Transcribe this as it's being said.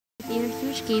If you're a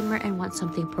huge gamer and want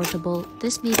something portable,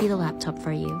 this may be the laptop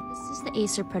for you. This is the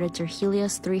Acer Predator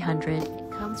Helios 300.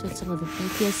 It comes with some of the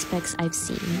beefiest specs I've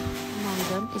seen. Among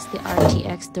them is the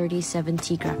RTX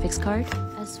 3070 graphics card,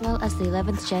 as well as the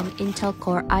 11th gen Intel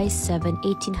Core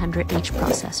i7-1800H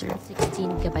processor,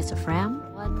 16GB of RAM,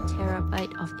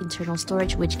 1TB of internal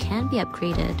storage which can be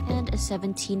upgraded, and a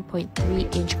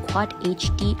 17.3-inch Quad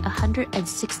HD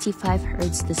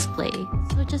 165Hz display.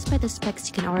 So just by the specs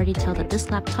you can already tell that this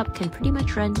laptop can pretty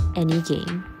much run any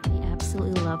game. I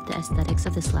absolutely love the aesthetics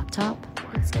of this laptop.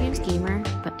 It screams gamer,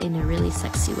 but in a really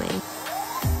sexy way.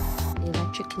 The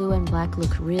electric blue and black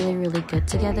look really good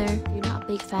together. If you're not a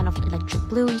big fan of electric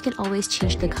blue, you can always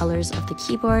change the colors of the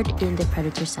keyboard in the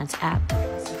Predator Sense app.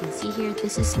 As you can see here,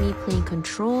 this is me playing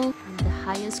Control on the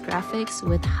highest graphics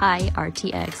with high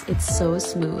RTX. It's so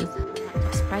smooth. The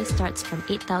laptop's price starts from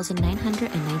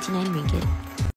 8,999 ringgit.